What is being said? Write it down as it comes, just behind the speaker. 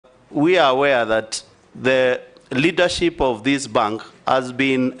we are aware that the leadership of this bank has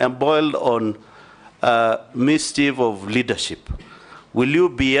been embroiled on mischief of leadership. Will you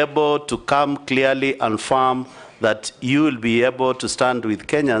be able to come clearly and firm that you will be able to stand with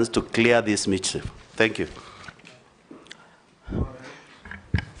Kenyans to clear this mischief? Thank you.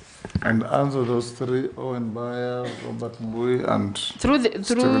 And answer those three: Owen Baya, Robert Mbui, and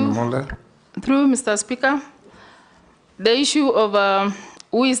Stephen Mole. Through Mr. Speaker, the issue of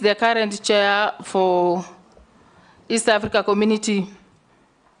who is the current chair for East Africa Community,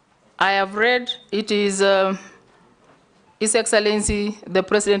 I have read it is His Excellency, the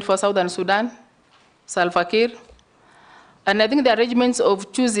President for Southern Sudan, Salva Kiir. And I think the arrangements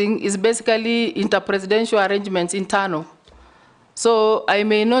of choosing is basically interpresidential arrangements, internal. So I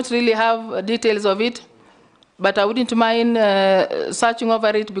may not really have details of it, but I wouldn't mind searching over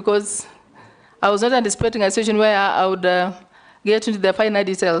it, because I was not anticipating a situation where I would get into the finer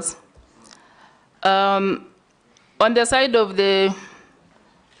details. On the side of the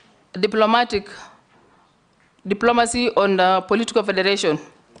diplomacy on political federation,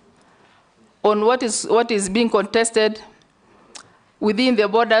 on what is being contested within the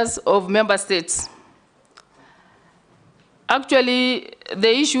borders of member states. Actually, the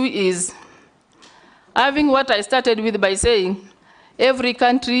issue is having what I started with by saying, every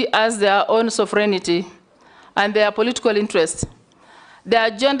country has their own sovereignty and their political interests. The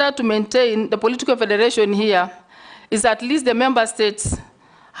agenda to maintain the political federation here is at least the member states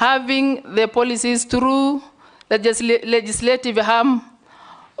having the policies through legislative arm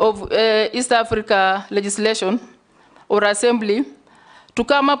of East Africa legislation or assembly to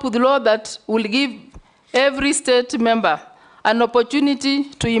come up with law that will give every state member an opportunity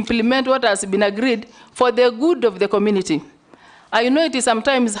to implement what has been agreed for the good of the community. I know it is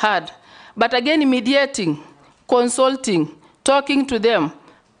sometimes hard, but again, mediating, consulting, talking to them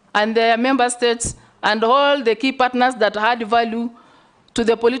and their member states and all the key partners that add value to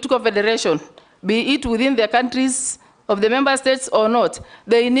the political federation, be it within the countries of the member states or not,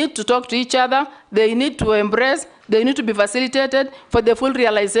 they need to talk to each other, they need to embrace, they need to be facilitated for the full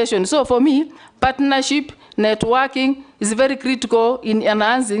realization. So for me, partnership, networking is very critical in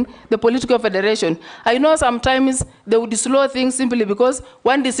enhancing the political federation. I know sometimes they would slow things simply because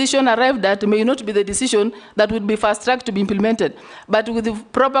one decision arrived at may not be the decision that would be fast-tracked to be implemented. But with the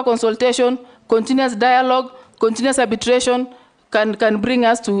proper consultation, continuous dialogue, continuous arbitration can bring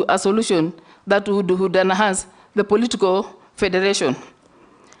us to a solution that would enhance the political federation.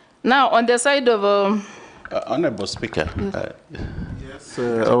 Now, on the side of... Honorable Speaker. Yes,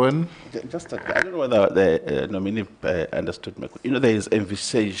 Owen. Just, I don't know whether the nominee understood me. You know, there is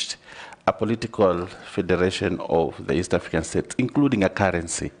envisaged a political federation of the East African states, including a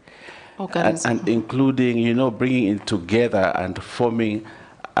currency. Oh, currency. And including, you know, bringing it together and forming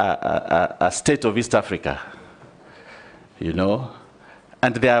a state of East Africa, you know.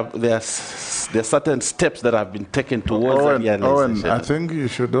 And there are certain steps that have been taken towards the realization. Owen, I think you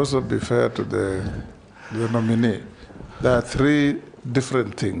should also be fair to the nominee. There are three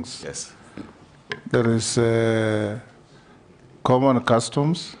different things. Yes. There is common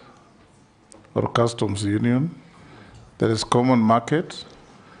customs or customs union. There is common market.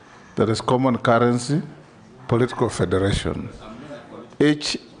 There is common currency, political federation.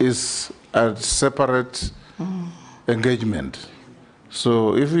 Each is a separate engagement.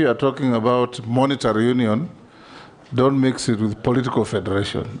 So if you are talking about monetary union, don't mix it with political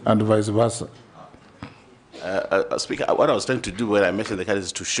federation and vice versa. Speaker, what I was trying to do when I mentioned the currency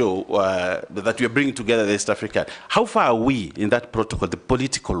is to show that we are bringing together the East African. How far are we in that protocol, the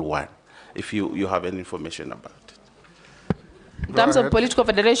political one, if you have any information about it? In terms of political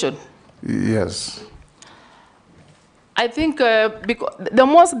federation? Yes. I think because the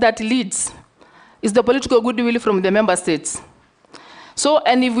most that leads is the political goodwill from the member states. So,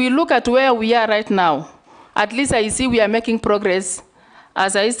 and if we look at where we are right now, at least I see we are making progress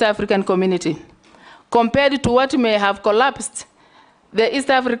as an East African community. Compared to what may have collapsed the East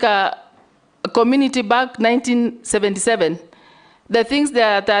Africa community back 1977, the things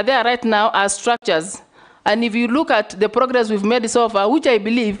that are there right now are structures. And if you look at the progress we've made so far, which I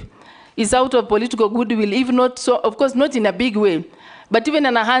believe is out of political goodwill, if not so, of course, not in a big way, but even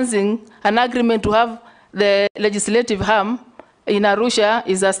enhancing an agreement to have the legislative arm in Arusha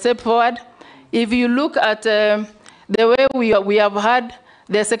is a step forward. If you look at the way we have had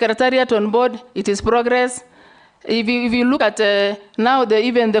the secretariat on board, it is progress. If you look at now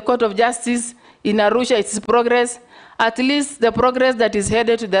even the Court of Justice in Arusha, it is progress. At least the progress that is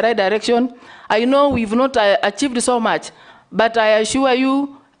headed to the right direction. I know we've not achieved so much, but I assure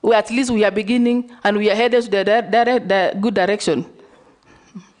you, at least we are beginning and we are headed to the good direction.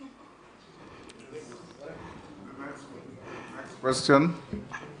 Question?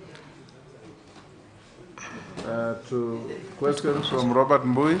 To questions from Robert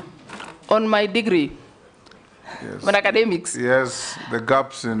Mbui. On my degree, Yes. on academics. Yes, the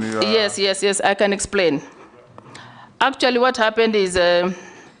gaps in your... Yes, I can explain. Actually, what happened is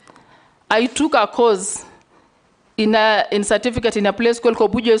I took a course in certificate in a place called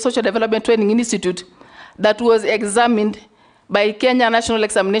Kobujo Social Development Training Institute that was examined by Kenya National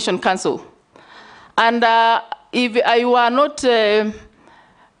Examination Council. And if I were not, the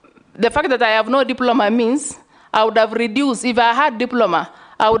fact that I have no diploma means I would have reduced, if I had diploma,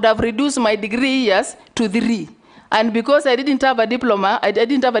 I would have reduced my degree years to 3. And because I didn't have a diploma,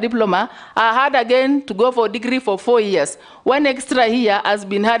 I had again to go for a degree for 4 years. 1 extra year has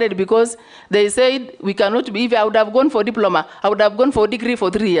been added because they said we cannot be, if I would have gone for diploma, I would have gone for a degree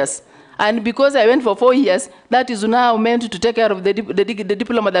for 3 years. And because I went for 4 years, that is now meant to take care of the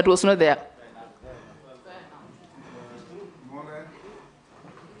diploma that was not there.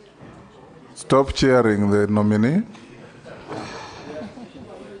 Stop cheering the nominee.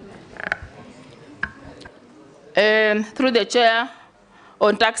 Through the chair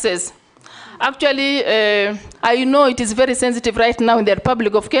on taxes. Actually, I know it is very sensitive right now in the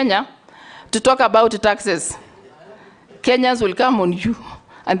Republic of Kenya to talk about taxes. Kenyans will come on you,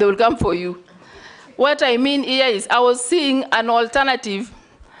 and they will come for you. What I mean here is I was seeing an alternative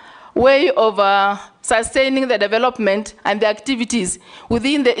way of sustaining the development and the activities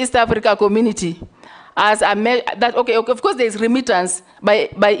within the East Africa community. As okay, of course, there is remittance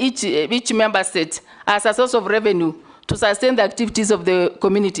by each member state as a source of revenue to sustain the activities of the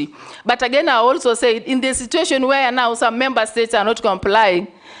community. But again, I also said, in the situation where now some member states are not complying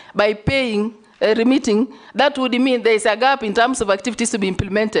by paying, remitting, that would mean there is a gap in terms of activities to be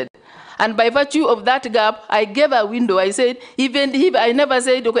implemented. And by virtue of that gap, I gave a window. I said, even if I never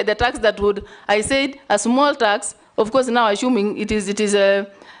said, okay, the tax that would, I said a small tax, of course now assuming it is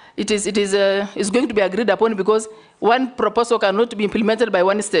going to be agreed upon because one proposal cannot be implemented by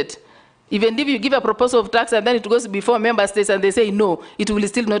one state. Even if you give a proposal of tax and then it goes before member states and they say no, it will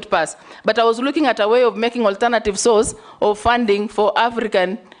still not pass. But I was looking at a way of making alternative source of funding for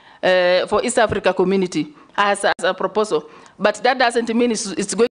for East Africa community as a proposal. But that doesn't mean it's going